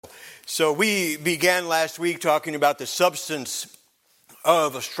So we began last week talking about the substance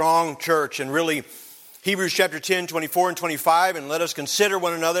of a strong church, and really Hebrews chapter 10, 24 and 25, and let us consider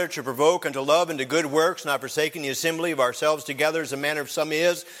one another to provoke unto love and to good works, not forsaking the assembly of ourselves together as the manner of some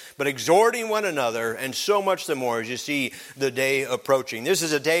is, but exhorting one another, and so much the more as you see the day approaching. This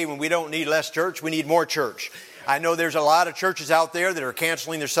is a day when we don't need less church, we need more church. I know there's a lot of churches out there that are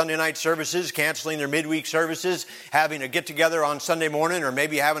canceling their Sunday night services, canceling their midweek services, having a get-together on Sunday morning, or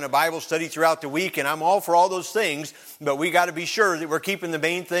maybe having a Bible study throughout the week, and I'm all for all those things, but we got to be sure that we're keeping the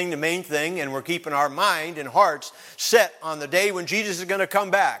main thing, and we're keeping our mind and hearts set on the day when Jesus is going to come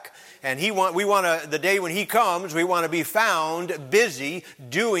back. And the day when He comes, we want to be found busy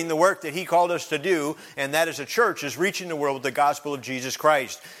doing the work that He called us to do, and that as a church is reaching the world with the gospel of Jesus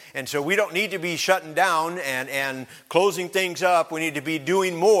Christ. And so we don't need to be shutting down and closing things up. We need to be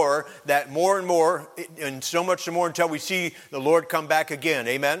doing more and more, and so much more until we see the Lord come back again.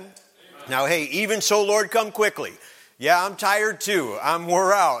 Amen? Amen. Now, hey, even so, Lord, come quickly. Yeah, I'm tired too. I'm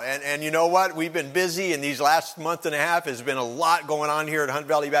wore out. And you know what? We've been busy, and these last month and a half has been a lot going on here at Hunt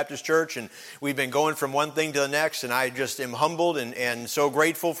Valley Baptist Church, and we've been going from one thing to the next, and I just am humbled and so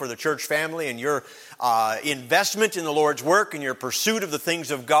grateful for the church family and your investment in the Lord's work and your pursuit of the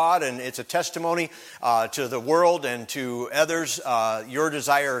things of God, and it's a testimony to the world and to others, your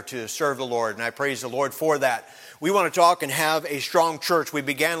desire to serve the Lord, and I praise the Lord for that. We want to talk and have a strong church. We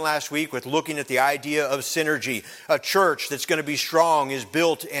began last week with looking at the idea of synergy. A church that's going to be strong is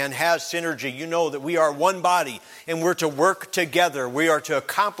built and has synergy. You know that we are one body and we're to work together. We are to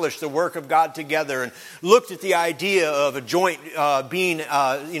accomplish the work of God together. And looked at the idea of a joint being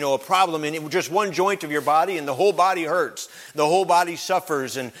a problem in just one joint of your body, and the whole body hurts. The whole body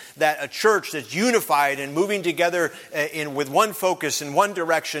suffers, and that a church that's unified and moving together with one focus in one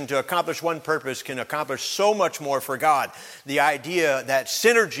direction to accomplish one purpose can accomplish so much more for God. The idea that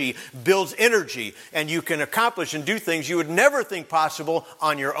synergy builds energy, and you can accomplish and do things you would never think possible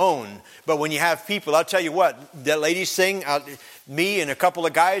on your own. But when you have people, I'll tell you what, that ladies sing, me and a couple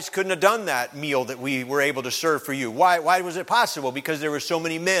of guys couldn't have done that meal that we were able to serve for you. Why was it possible? Because there were so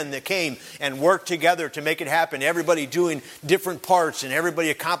many men that came and worked together to make it happen. Everybody doing different parts and everybody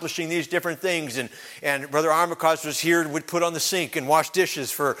accomplishing these different things. And Brother Armacost was here and would put on the sink and wash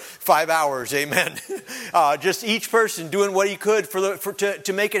dishes for 5 hours. Amen. Just each person doing what he could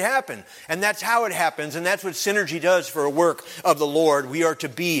to make it happen. And that's how it happens. And that's what synergy does for a work of the Lord. We are to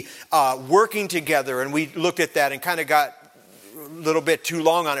be working together. And we looked at that and kind of got a little bit too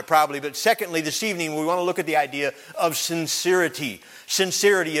long on it probably. But secondly, this evening, we want to look at the idea of sincerity.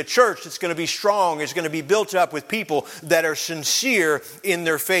 Sincerity. A church that's going to be strong is going to be built up with people that are sincere in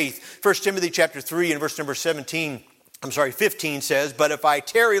their faith. 1 Timothy chapter 3 and verse number 15 says, "But if I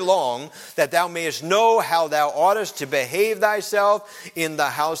tarry long, that thou mayest know how thou oughtest to behave thyself in the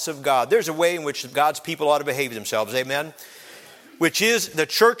house of God." There's a way in which God's people ought to behave themselves. Amen. Which is the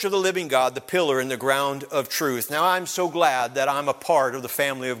church of the living God, the pillar and the ground of truth. Now, I'm so glad that I'm a part of the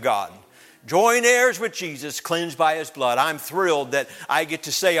family of God. Joint heirs with Jesus, cleansed by His blood. I'm thrilled that I get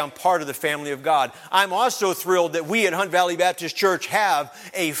to say I'm part of the family of God. I'm also thrilled that we at Hunt Valley Baptist Church have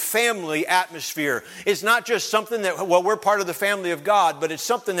a family atmosphere. It's not just something that, we're part of the family of God, but it's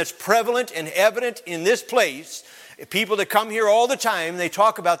something that's prevalent and evident in this place. People that come here all the time, they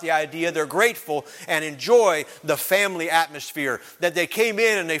talk about the idea, they're grateful and enjoy the family atmosphere. That they came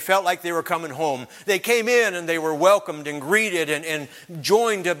in and they felt like they were coming home. They came in and they were welcomed and greeted and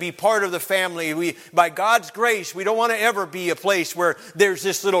joined to be part of the family. By God's grace, we don't want to ever be a place where there's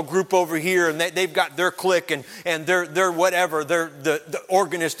this little group over here and they've got their clique and they're whatever. They're the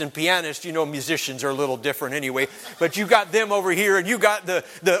organist and pianist. You know, musicians are a little different anyway. But you got them over here and you got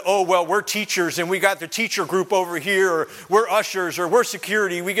we're teachers and we got the teacher group over here. Or we're ushers, or we're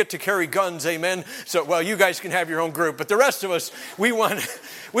security. We get to carry guns, amen. So, you guys can have your own group, but the rest of us, we want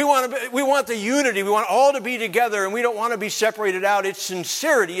the unity. We want all to be together, and we don't want to be separated out. It's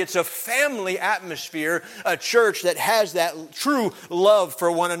sincerity. It's a family atmosphere, a church that has that true love for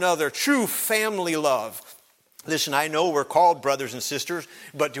one another, true family love. Listen, I know we're called brothers and sisters,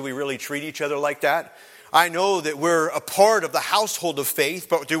 but do we really treat each other like that? I know that we're a part of the household of faith,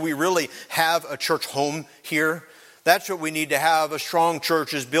 but do we really have a church home here? That's what we need to have. A strong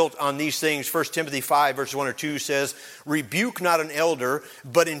church is built on these things. 1 Timothy 5, verse 1 or 2 says, "Rebuke not an elder,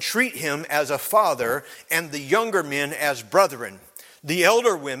 but entreat him as a father, and the younger men as brethren. The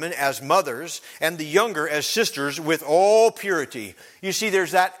elder women as mothers, and the younger as sisters with all purity." You see,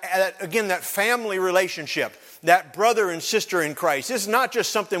 there's that family relationship. That brother and sister in Christ. This is not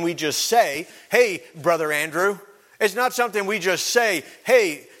just something we just say, "Hey, Brother Andrew." It's not something we just say,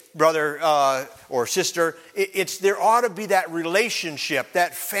 "Hey, brother or sister, there ought to be that relationship,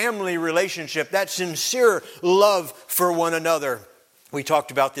 that family relationship, that sincere love for one another. We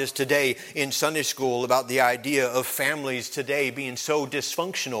talked about this today in Sunday school, about the idea of families today being so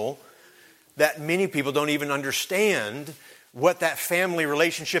dysfunctional that many people don't even understand what that family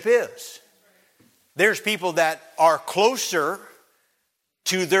relationship is. There's people that are closer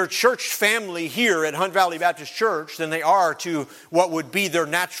to their church family here at Hunt Valley Baptist Church than they are to what would be their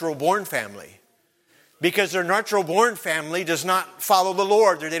natural born family. Because their natural born family does not follow the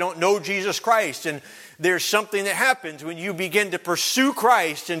Lord, or they don't know Jesus Christ. And there's something that happens when you begin to pursue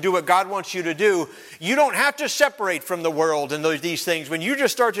Christ and do what God wants you to do. You don't have to separate from the world and these things. When you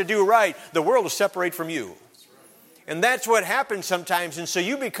just start to do right, the world will separate from you. And that's what happens sometimes. And so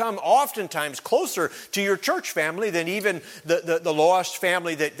you become oftentimes closer to your church family than even the lost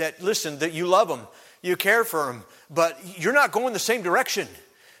family that you love them, you care for them, but you're not going the same direction.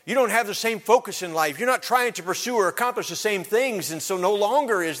 You don't have the same focus in life. You're not trying to pursue or accomplish the same things. And so no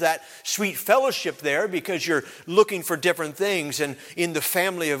longer is that sweet fellowship there because you're looking for different things. And in the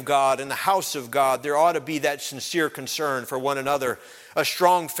family of God, in the house of God, there ought to be that sincere concern for one another. A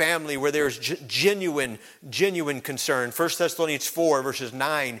strong family where there's genuine concern. 1 Thessalonians 4 verses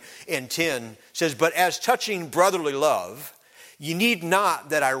 9 and 10 says, "But as touching brotherly love, ye need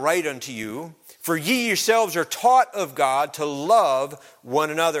not that I write unto you, for ye yourselves are taught of God to love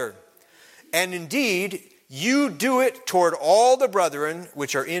one another. And indeed, you do it toward all the brethren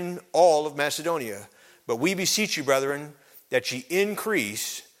which are in all of Macedonia. But we beseech you, brethren, that ye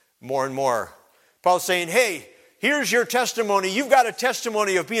increase more and more." Paul's saying, hey, here's your testimony. You've got a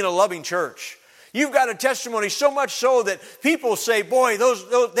testimony of being a loving church. You've got a testimony so much so that people say, boy, those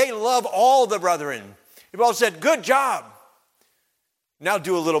they love all the brethren. Paul said, good job. Now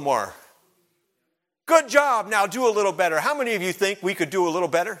do a little more. Good job. Now do a little better. How many of you think we could do a little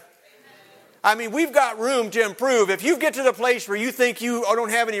better? I mean, we've got room to improve. If you get to the place where you think you don't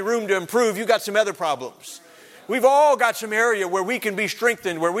have any room to improve, you've got some other problems. We've all got some area where we can be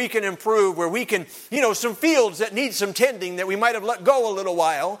strengthened, where we can improve, where we can, some fields that need some tending that we might have let go a little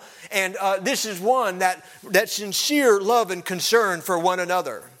while. And this is one that sincere love and concern for one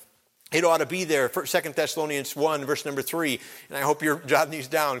another. It ought to be there. 2 Thessalonians 1, verse number 3. And I hope you're jotting these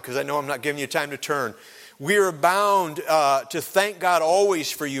down because I know I'm not giving you time to turn. "We are bound to thank God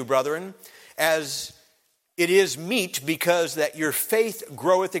always for you, brethren, as it is meet, because that your faith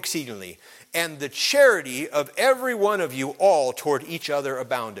groweth exceedingly, and the charity of every one of you all toward each other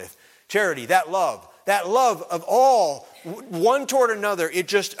aboundeth." Charity, that love of all, one toward another, it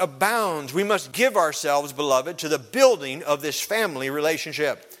just abounds. We must give ourselves, beloved, to the building of this family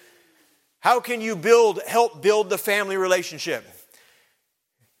relationship. How can you help build the family relationship?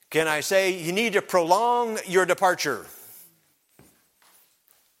 Can I say you need to prolong your departure?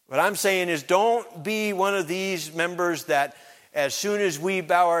 What I'm saying is don't be one of these members that as soon as we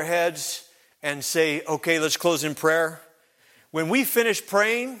bow our heads and say, okay, let's close in prayer, when we finish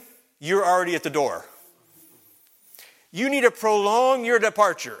praying, you're already at the door. You need to prolong your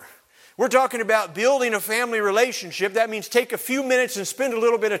departure. We're talking about building a family relationship. That means take a few minutes and spend a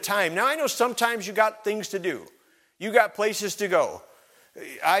little bit of time. Now, I know sometimes you got things to do. You got places to go.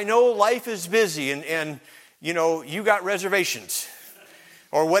 I know life is busy and you got reservations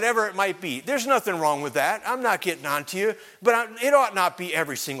or whatever it might be. There's nothing wrong with that. I'm not getting on to you, but it ought not be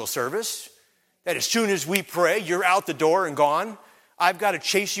every single service that as soon as we pray, you're out the door and gone. I've got to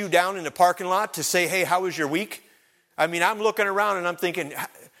chase you down in the parking lot to say, hey, how was your week? I mean, I'm looking around and I'm thinking,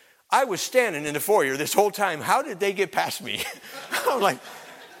 I was standing in the foyer this whole time. How did they get past me? I'm like,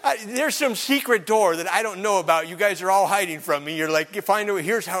 there's some secret door that I don't know about. You guys are all hiding from me. You're like,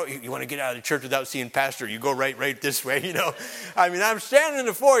 here's how, you want to get out of the church without seeing pastor. You go right this way, I mean, I'm standing in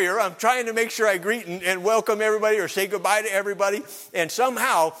the foyer. I'm trying to make sure I greet and welcome everybody or say goodbye to everybody. And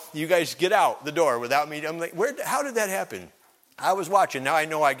somehow you guys get out the door without me. I'm like, how did that happen? I was watching. Now I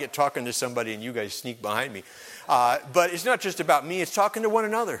know I get talking to somebody and you guys sneak behind me. But it's not just about me. It's talking to one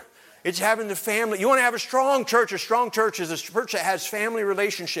another. It's having the family. You want to have a strong church. A strong church is a church that has family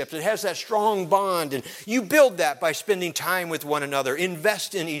relationships. It has that strong bond. And you build that by spending time with one another.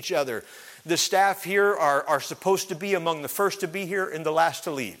 Invest in each other. The staff here are supposed to be among the first to be here and the last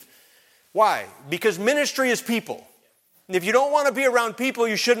to leave. Why? Because ministry is people. And if you don't want to be around people,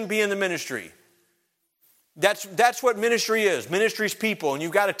 you shouldn't be in the ministry. That's what ministry is. Ministry is people. And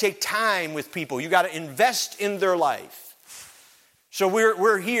you've got to take time with people. You've got to invest in their life. So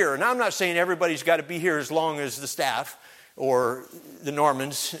we're here, and I'm not saying everybody's got to be here as long as the staff or the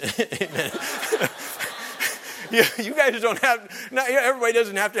Normans. Amen. You guys don't have, everybody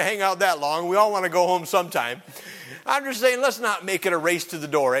doesn't have to hang out that long. We all want to go home sometime. I'm just saying, let's not make it a race to the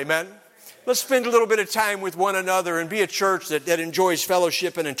door, amen? Let's spend a little bit of time with one another and be a church that enjoys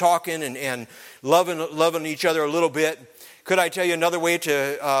fellowshipping and talking and loving each other a little bit. Could I tell you another way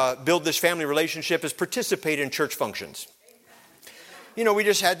to build this family relationship is participate in church functions. You know, we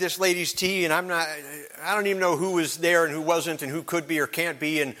just had this ladies' tea, and I don't even know who was there and who wasn't and who could be or can't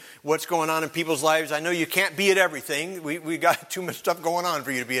be and what's going on in people's lives. I know you can't be at everything. We got too much stuff going on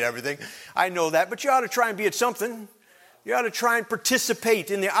for you to be at everything. I know that, but you ought to try and be at something. You ought to try and participate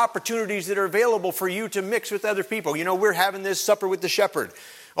in the opportunities that are available for you to mix with other people. You know, we're having this supper with the shepherd.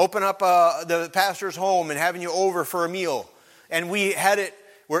 Open up the pastor's home and having you over for a meal. And we had it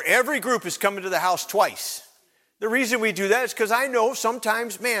where every group is coming to the house twice. The reason we do that is because I know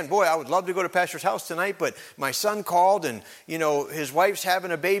sometimes, man, boy, I would love to go to pastor's house tonight, but my son called and, you know, his wife's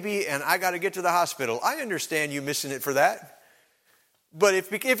having a baby and I got to get to the hospital. I understand you missing it for that. But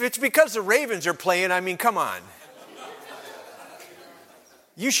if it's because the Ravens are playing, I mean, come on.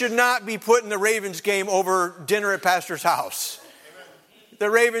 You should not be putting the Ravens game over dinner at pastor's house. The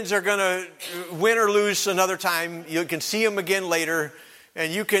Ravens are going to win or lose another time. You can see them again later.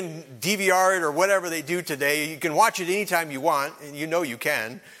 And you can DVR it or whatever they do today. You can watch it anytime you want, and you know you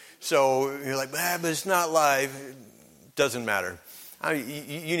can. So you're like, but it's not live. It doesn't matter.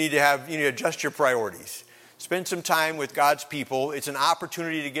 You need to adjust your priorities. Spend some time with God's people. It's an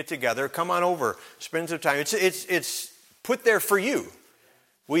opportunity to get together. Come on over. Spend some time. It's put there for you.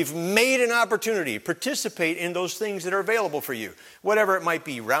 We've made an opportunity. Participate in those things that are available for you. Whatever it might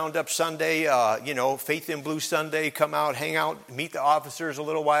be. Roundup Sunday, Faith in Blue Sunday. Come out, hang out, meet the officers a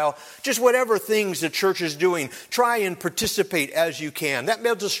little while. Just whatever things the church is doing. Try and participate as you can. That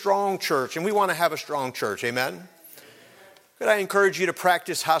builds a strong church, and we want to have a strong church. Amen? Could I encourage you to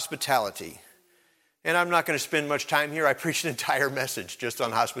practice hospitality? And I'm not going to spend much time here. I preached an entire message just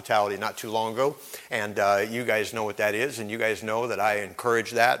on hospitality not too long ago. And you guys know what that is. And you guys know that I encourage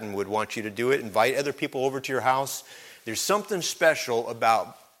that and would want you to do it. Invite other people over to your house. There's something special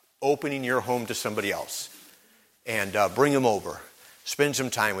about opening your home to somebody else. And bring them over. Spend some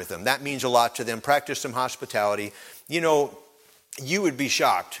time with them. That means a lot to them. Practice some hospitality. You know, you would be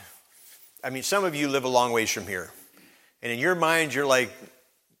shocked. I mean, some of you live a long ways from here. And in your mind, you're like,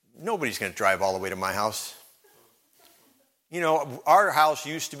 nobody's going to drive all the way to my house. You know, our house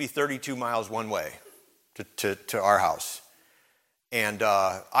used to be 32 miles one way to our house. And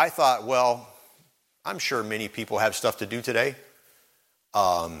I thought, well, I'm sure many people have stuff to do today.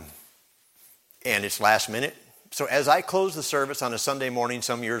 And it's last minute. So as I closed the service on a Sunday morning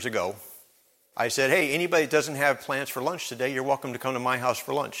some years ago, I said, hey, anybody that doesn't have plans for lunch today, you're welcome to come to my house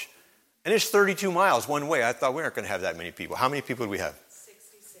for lunch. And it's 32 miles one way. I thought we aren't going to have that many people. How many people do we have?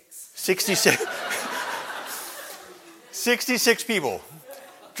 66. 66 people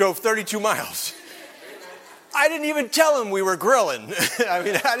drove 32 miles. I didn't even tell them we were grilling. I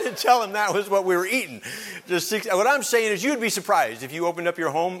didn't tell them that was what we were eating. What I'm saying is you'd be surprised if you opened up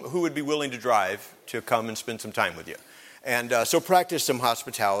your home who would be willing to drive to come and spend some time with you. And so practice some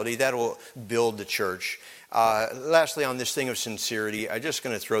hospitality. That will build the church. Lastly, on this thing of sincerity, I'm just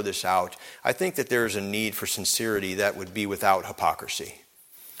going to throw this out. I think that there's a need for sincerity that would be without hypocrisy.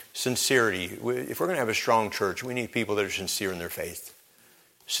 Sincerity. If we're going to have a strong church, we need people that are sincere in their faith.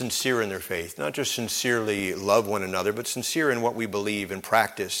 Sincere in their faith. Not just sincerely love one another, but sincere in what we believe and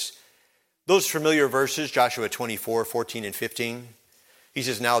practice. Those familiar verses, Joshua 24, 14 and 15. He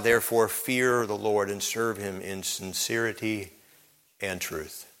says, now therefore fear the Lord and serve him in sincerity and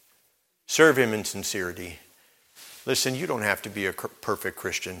truth. Serve him in sincerity. Listen, you don't have to be a perfect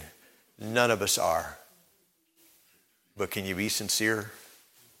Christian. None of us are. But can you be sincere?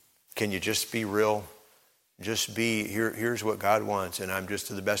 Can you just be real? Just be, here's what God wants, and I'm just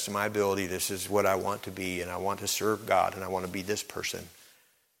to the best of my ability, this is what I want to be, and I want to serve God, and I want to be this person.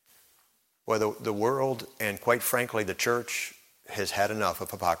 Well, the world, and quite frankly, the church has had enough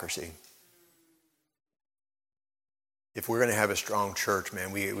of hypocrisy. If we're going to have a strong church,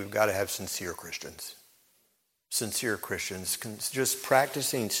 man, we've got to have sincere Christians. Sincere Christians, just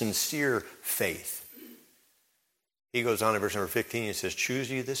practicing sincere faith. He goes on in verse number 15, he says, choose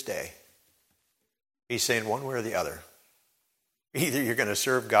you this day. He's saying one way or the other. Either you're going to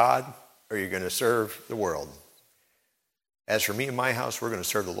serve God or you're going to serve the world. As for me and my house, we're going to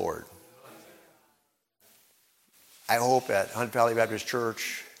serve the Lord. I hope at Hunt Valley Baptist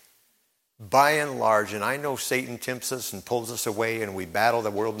Church, by and large, and I know Satan tempts us and pulls us away and we battle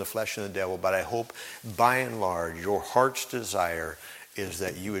the world and the flesh and the devil, but I hope by and large your heart's desire is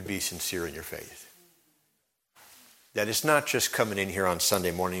that you would be sincere in your faith. That it's not just coming in here on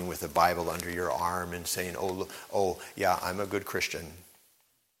Sunday morning with a Bible under your arm and saying, oh, yeah, I'm a good Christian.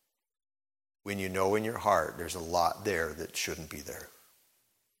 when you know in your heart there's a lot there that shouldn't be there.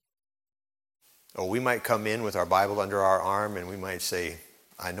 Oh, we might come in with our Bible under our arm and we might say,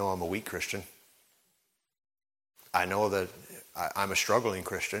 I know I'm a weak Christian. I know that I'm a struggling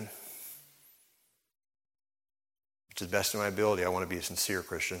Christian. To the best of my ability, I want to be a sincere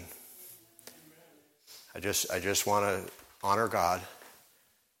Christian. I just want to honor God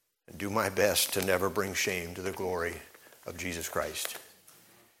and do my best to never bring shame to the glory of Jesus Christ.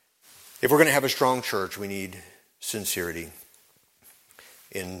 If we're going to have a strong church, we need sincerity.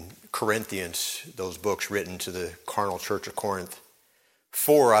 In Corinthians, those books written to the carnal church of Corinth,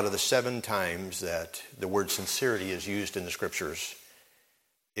 4 out of the 7 times that the word sincerity is used in the scriptures,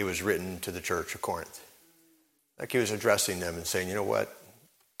 it was written to the church of Corinth. Like he was addressing them and saying, you know what?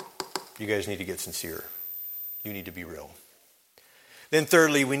 You guys need to get sincere. You need to be real. Then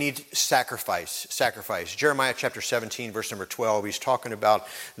thirdly, we need sacrifice. Sacrifice. Jeremiah chapter 17, verse number 12, he's talking about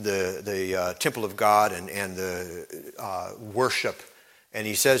the temple of God and the worship. And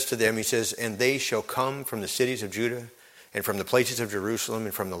he says to them, he says, and they shall come from the cities of Judah and from the places of Jerusalem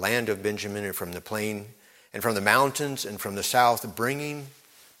and from the land of Benjamin and from the plain and from the mountains and from the south, bringing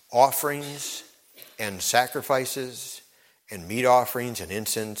offerings and sacrifices and meat offerings and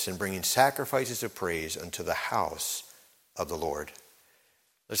incense and bringing sacrifices of praise unto the house of the Lord.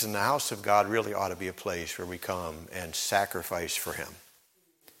 Listen, the house of God really ought to be a place where we come and sacrifice for him.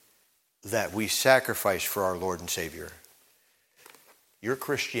 That we sacrifice for our Lord and Savior. Your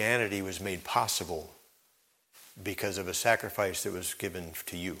Christianity was made possible because of a sacrifice that was given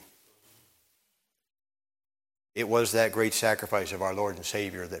to you. It was that great sacrifice of our Lord and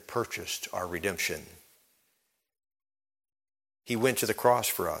Savior that purchased our redemption. He went to the cross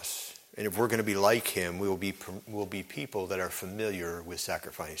for us. And if we're going to be like him, we'll be people that are familiar with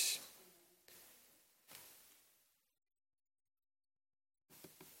sacrifice.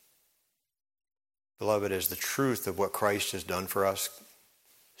 Beloved, as the truth of what Christ has done for us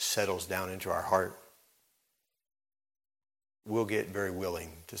settles down into our heart, we'll get very willing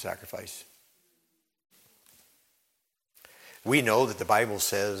to sacrifice. We know that the Bible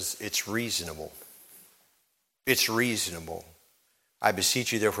says it's reasonable. It's reasonable. I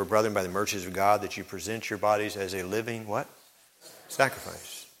beseech you, therefore, brethren, by the mercies of God, that you present your bodies as a living, what?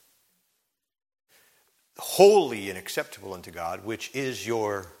 Sacrifice. Holy and acceptable unto God, which is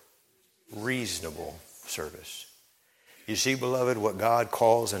your reasonable service. You see, beloved, what God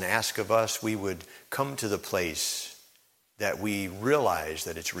calls and asks of us, we would come to the place that we realize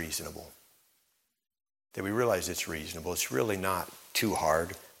that it's reasonable. That we realize it's reasonable. It's really not too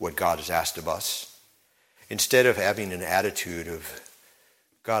hard what God has asked of us. Instead of having an attitude of,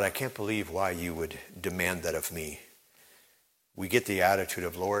 God, I can't believe why you would demand that of me, we get the attitude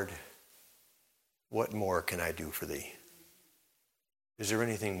of, Lord, what more can I do for thee? Is there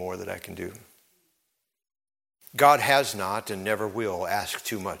anything more that I can do? God has not and never will ask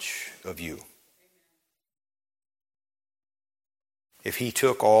too much of you. If he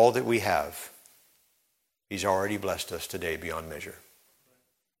took all that we have, he's already blessed us today beyond measure.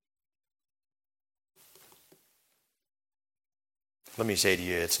 Let me say to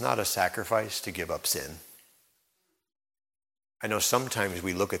you, it's not a sacrifice to give up sin. I know sometimes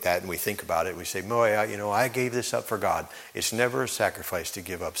we look at that and we think about it. We say, boy, I gave this up for God. It's never a sacrifice to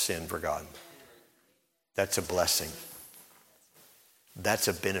give up sin for God. That's a blessing. That's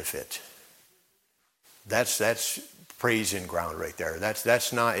a benefit. That's praise in ground right there.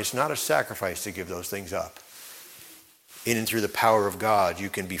 It's not a sacrifice to give those things up. In and through the power of God, you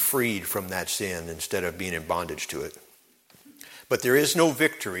can be freed from that sin instead of being in bondage to it. But there is no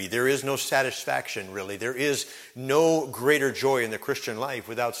victory. There is no satisfaction, really. There is no greater joy in the Christian life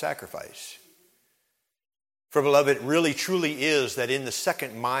without sacrifice. For beloved, it really truly is that in the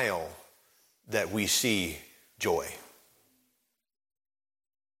second mile that we see joy.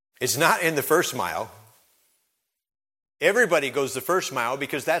 It's not in the first mile. Everybody goes the first mile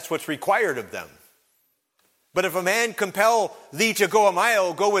because that's what's required of them. But if a man compel thee to go a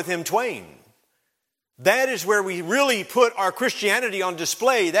mile, go with him twain. That is where we really put our Christianity on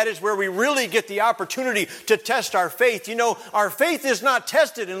display. That is where we really get the opportunity to test our faith. You know, our faith is not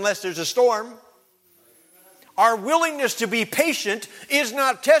tested unless there's a storm. Our willingness to be patient is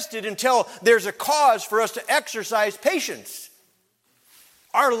not tested until there's a cause for us to exercise patience.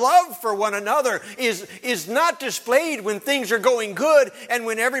 Our love for one another is not displayed when things are going good and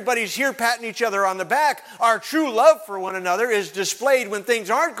when everybody's here patting each other on the back. Our true love for one another is displayed when things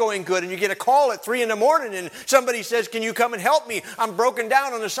aren't going good and you get a call at 3 a.m. and somebody says, can you come and help me? I'm broken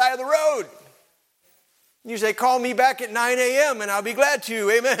down on the side of the road. You say, call me back at 9 a.m. and I'll be glad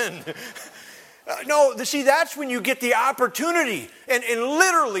to. Amen. No, see, that's when you get the opportunity. And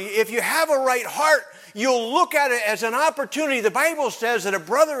literally, if you have a right heart, you'll look at it as an opportunity. The Bible says that a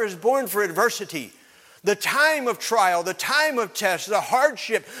brother is born for adversity. The time of trial, the time of test, the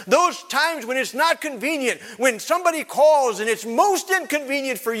hardship, those times when it's not convenient, when somebody calls and it's most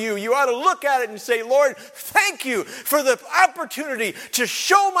inconvenient for you, you ought to look at it and say, Lord, thank you for the opportunity to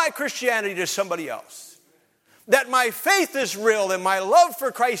show my Christianity to somebody else. That my faith is real and my love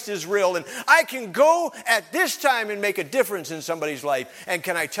for Christ is real, and I can go at this time and make a difference in somebody's life. And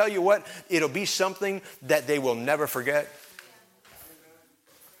can I tell you what? It'll be something that they will never forget.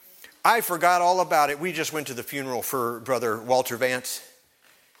 I forgot all about it. We just went to the funeral for Brother Walter Vance.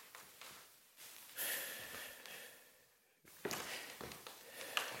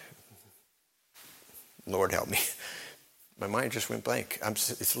 Lord help me. My mind just went blank.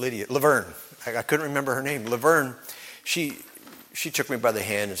 It's Lydia. Laverne. I couldn't remember her name. Laverne, she took me by the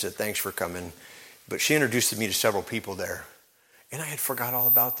hand and said, thanks for coming. But she introduced me to several people there. And I had forgot all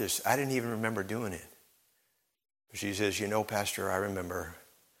about this. I didn't even remember doing it. She says, you know, Pastor, I remember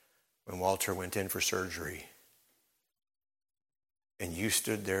when Walter went in for surgery and you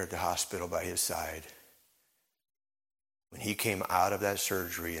stood there at the hospital by his side. When he came out of that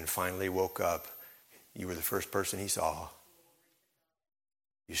surgery and finally woke up, you were the first person he saw.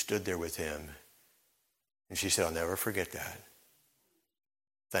 You stood there with him. And she said, I'll never forget that.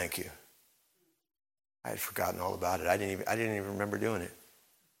 Thank you. I had forgotten all about it. I didn't even remember doing it.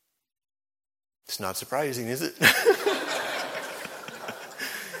 It's not surprising, is it?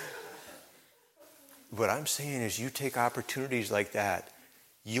 What I'm saying is you take opportunities like that,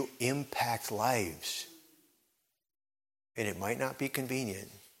 you impact lives. And it might not be convenient,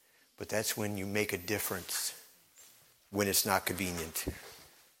 but that's when you make a difference, when it's not convenient.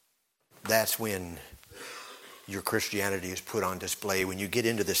 That's when your Christianity is put on display, when you get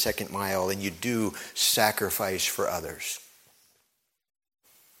into the second mile and you do sacrifice for others.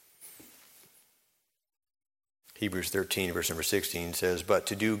 Hebrews 13, verse number 16 says, but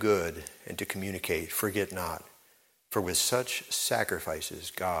to do good and to communicate, forget not, for with such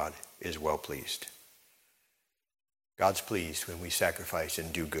sacrifices God is well pleased. God's pleased when we sacrifice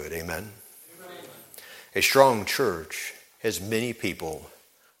and do good. Amen? Amen. A strong church has many people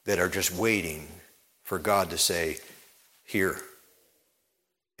that are just waiting for God to say, here.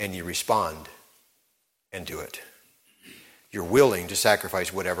 And you respond and do it. You're willing to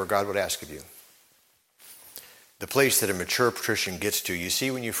sacrifice whatever God would ask of you. The place that a mature Christian gets to, you see,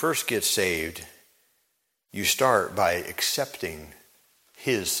 when you first get saved, you start by accepting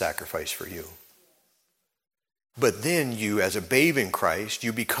his sacrifice for you. But then you, as a babe in Christ,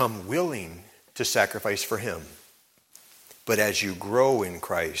 you become willing to sacrifice for him. But as you grow in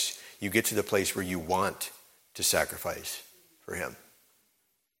Christ, you get to the place where you want to sacrifice for him.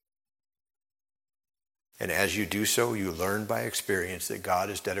 And as you do so, you learn by experience that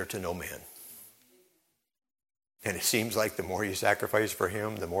God is debtor to no man. And it seems like the more you sacrifice for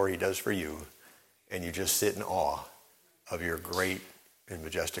him, the more he does for you. And you just sit in awe of your great and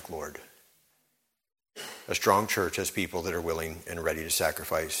majestic Lord. A strong church has people that are willing and ready to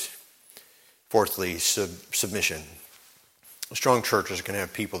sacrifice. Fourthly, submission. A strong church is going to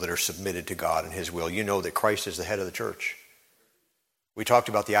have people that are submitted to God and his will. You know that Christ is the head of the church. We talked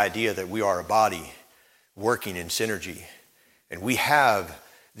about the idea that we are a body working in synergy. And we have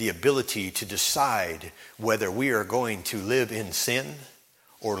the ability to decide whether we are going to live in sin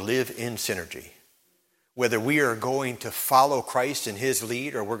or live in synergy. Whether we are going to follow Christ in his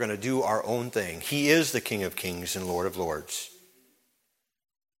lead or we're going to do our own thing. He is the King of Kings and Lord of Lords.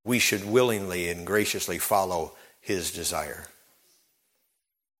 We should willingly and graciously follow his desire.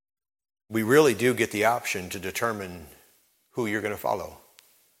 We really do get the option to determine who you're going to follow.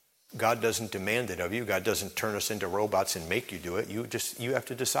 God doesn't demand it of you. God doesn't turn us into robots and make you do it. You have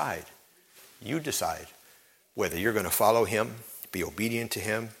to decide. You decide whether you're going to follow him, be obedient to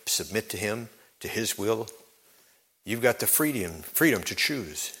him, submit to him, to his will. You've got the freedom to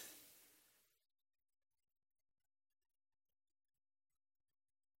choose.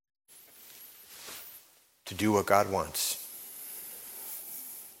 To do what God wants.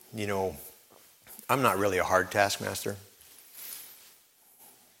 You know, I'm not really a hard taskmaster.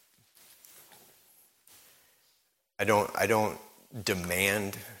 I don't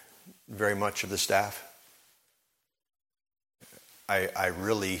demand very much of the staff. I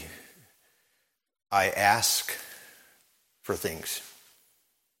ask for things.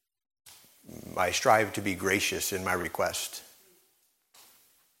 I strive to be gracious in my request.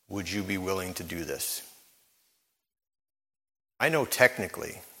 Would you be willing to do this? I know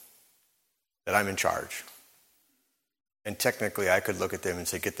technically that I'm in charge. And technically I could look at them and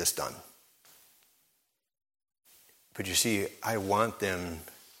say, get this done. But you see, I want them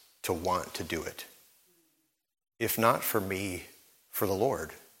to want to do it. If not for me, for the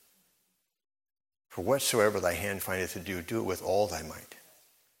Lord. For whatsoever thy hand findeth to do, do it with all thy might.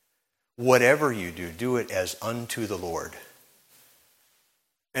 Whatever you do, do it as unto the Lord.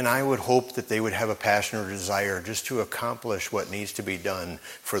 And I would hope that they would have a passion or desire just to accomplish what needs to be done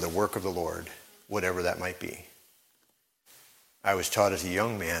for the work of the Lord, whatever that might be. I was taught as a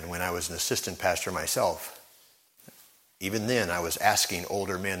young man when I was an assistant pastor myself. Even then, I was asking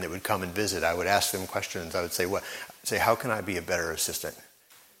older men that would come and visit. I would ask them questions. I would say, how can I be a better assistant?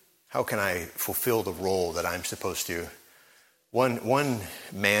 How can I fulfill the role that I'm supposed to? One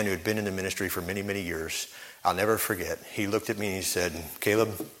man who had been in the ministry for many, many years, I'll never forget, he looked at me and he said,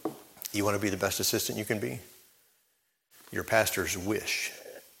 Caleb, you want to be the best assistant you can be? Your pastor's wish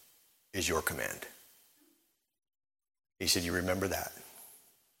is your command. He said, you remember that?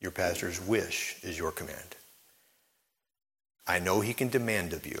 Your pastor's wish is your command. I know he can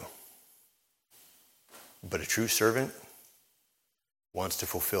demand of you, but a true servant wants to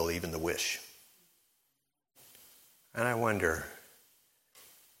fulfill even the wish. And I wonder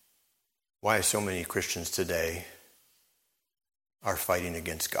why so many Christians today are fighting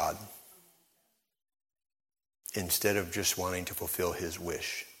against God instead of just wanting to fulfill his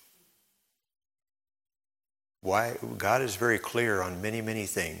wish. Why? God is very clear on many, many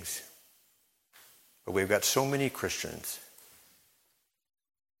things. But we've got so many Christians,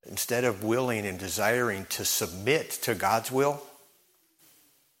 instead of willing and desiring to submit to God's will,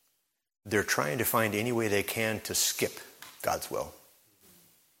 they're trying to find any way they can to skip God's will.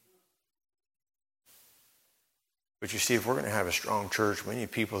 But you see, if we're going to have a strong church, we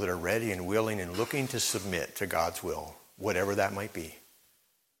need people that are ready and willing and looking to submit to God's will, whatever that might be.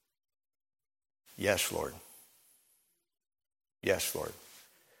 Yes, Lord. Yes, Lord.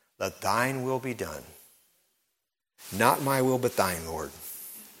 Let thine will be done. Not my will, but thine, Lord.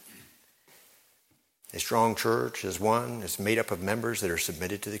 A strong church is one that's made up of members that are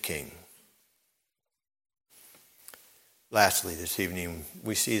submitted to the King. Lastly, this evening,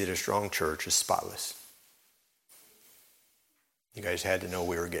 we see that a strong church is spotless. You guys had to know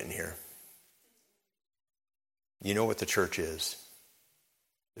we were getting here. You know what the church is.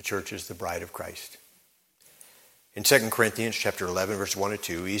 The church is the bride of Christ. In 2 Corinthians chapter 11, verse 1 and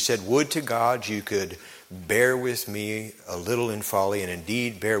 2, he said, would to God you could bear with me a little in folly, and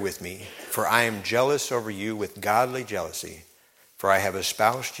indeed bear with me, for I am jealous over you with godly jealousy, for I have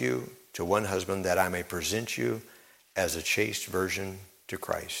espoused you to one husband, that I may present you as a chaste virgin to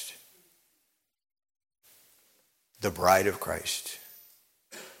Christ. The bride of Christ.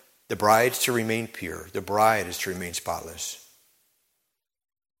 The bride is to remain pure. The bride is to remain spotless.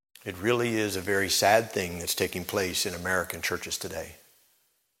 It really is a very sad thing that's taking place in American churches today.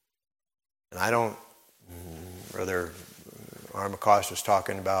 And Brother Armacost was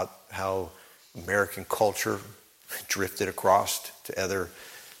talking about how American culture drifted across to other,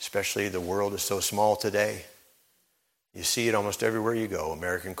 especially the world is so small today. You see it almost everywhere you go,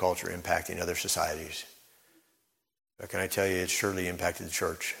 American culture impacting other societies. But can I tell you, it's surely impacted the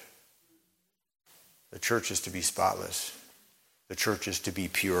church. The church is to be spotless. The church is to be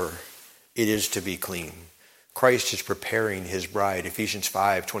pure. It is to be clean. Christ is preparing his bride. Ephesians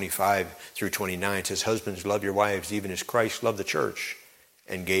 5:25 through 29 says, husbands, love your wives, even as Christ loved the church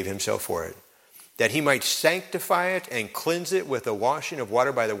and gave himself for it, that he might sanctify it and cleanse it with the washing of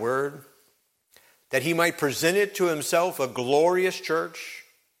water by the word, that he might present it to himself a glorious church,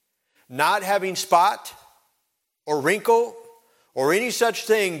 not having spot or wrinkle or any such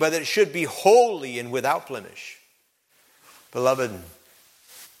thing, but that it should be holy and without blemish. Beloved,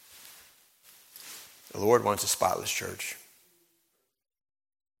 the Lord wants a spotless church.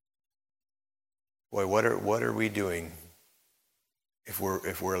 Boy, what are we doing if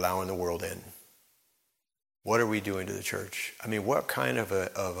we're allowing the world in? What are we doing to the church? I mean, what kind of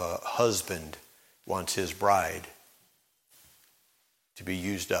a husband wants his bride to be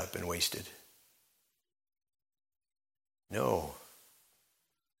used up and wasted? No.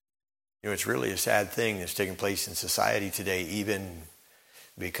 You know, it's really a sad thing that's taking place in society today, even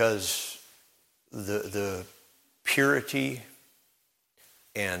because the purity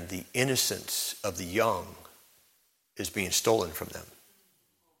and the innocence of the young is being stolen from them.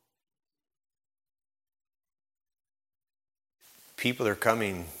 People are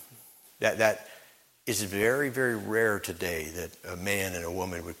coming, that is very, very rare today that a man and a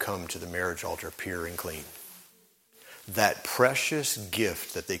woman would come to the marriage altar pure and clean. That precious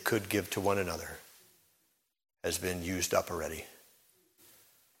gift that they could give to one another has been used up already.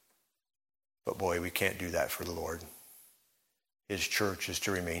 But boy, we can't do that for the Lord. His church is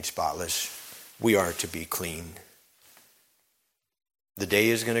to remain spotless. We are to be clean. The day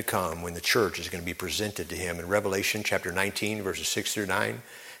is going to come when the church is going to be presented to him. In Revelation chapter 19, verses 6 through 9,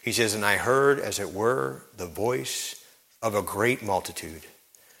 he says, "And I heard, as it were, the voice of a great multitude,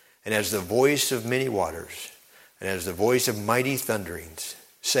 and as the voice of many waters, and as the voice of mighty thunderings,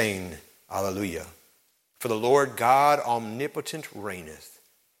 saying, Alleluia. For the Lord God omnipotent reigneth.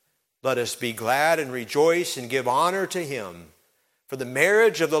 Let us be glad and rejoice and give honor to him. For the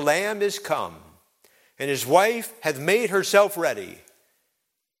marriage of the Lamb is come, and his wife hath made herself ready.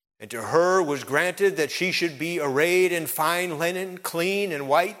 And to her was granted that she should be arrayed in fine linen, clean and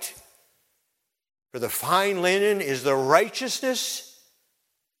white. For the fine linen is the righteousness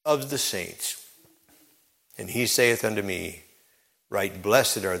of the saints. And he saith unto me, Right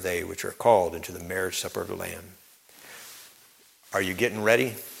blessed are they which are called into the marriage supper of the Lamb." Are you getting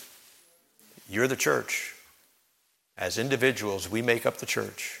ready? You're the church. As individuals, we make up the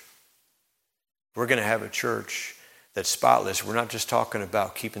church. We're going to have a church that's spotless. We're not just talking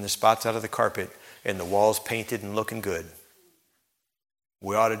about keeping the spots out of the carpet and the walls painted and looking good.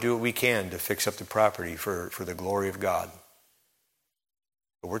 We ought to do what we can to fix up the property for the glory of God.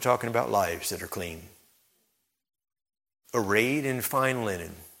 But we're talking about lives that are clean. Arrayed in fine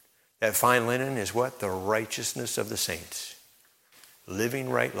linen. That fine linen is what? The righteousness of the saints. Living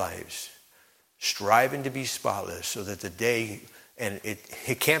right lives. Striving to be spotless so that the day, and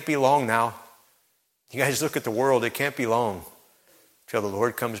it can't be long now. You guys look at the world, it can't be long till the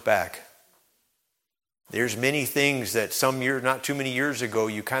Lord comes back. There's many things that not too many years ago,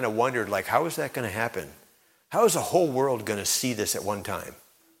 you kind of wondered, like, how is that going to happen? How is the whole world going to see this at one time?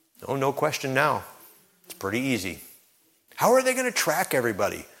 Oh, no question now. It's pretty easy. How are they going to track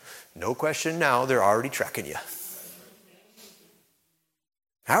everybody? No question now, they're already tracking you.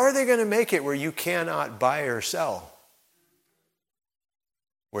 How are they going to make it where you cannot buy or sell?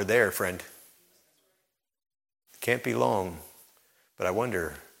 We're there, friend. Can't be long. But I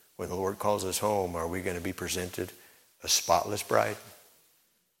wonder, when the Lord calls us home, are we going to be presented a spotless bride?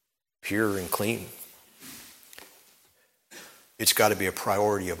 Pure and clean? It's got to be a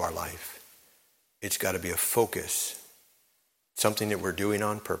priority of our life. It's got to be a focus. Something that we're doing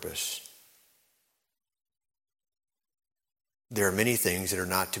on purpose. There are many things that are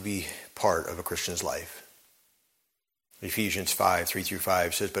not to be part of a Christian's life. Ephesians 5, 3 through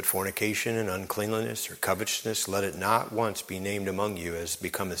 5 says, "But fornication and uncleanliness or covetousness, let it not once be named among you as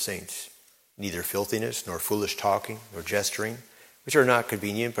become the saints. Neither filthiness, nor foolish talking, nor gesturing, which are not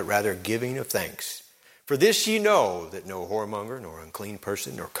convenient, but rather giving of thanks. For this ye know, that no whoremonger, nor unclean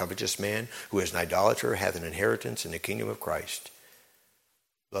person, nor covetous man, who is an idolater, hath an inheritance in the kingdom of Christ."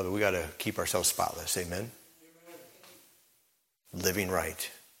 Beloved, we got to keep ourselves spotless. Amen? Living right.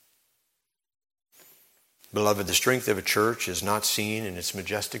 Beloved, the strength of a church is not seen in its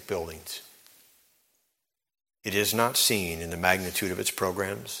majestic buildings. It is not seen in the magnitude of its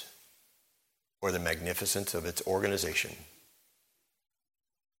programs or the magnificence of its organization.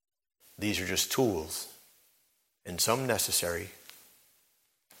 These are just tools, and some necessary,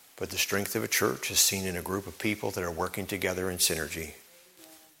 but the strength of a church is seen in a group of people that are working together in synergy,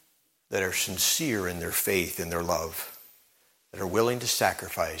 that are sincere in their faith and their love, that are willing to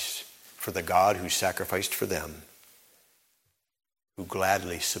sacrifice for the God who sacrificed for them, who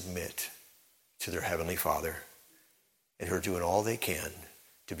gladly submit to their Heavenly Father, and who are doing all they can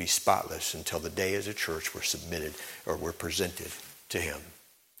to be spotless until the day as a church we're submitted or we're presented to Him.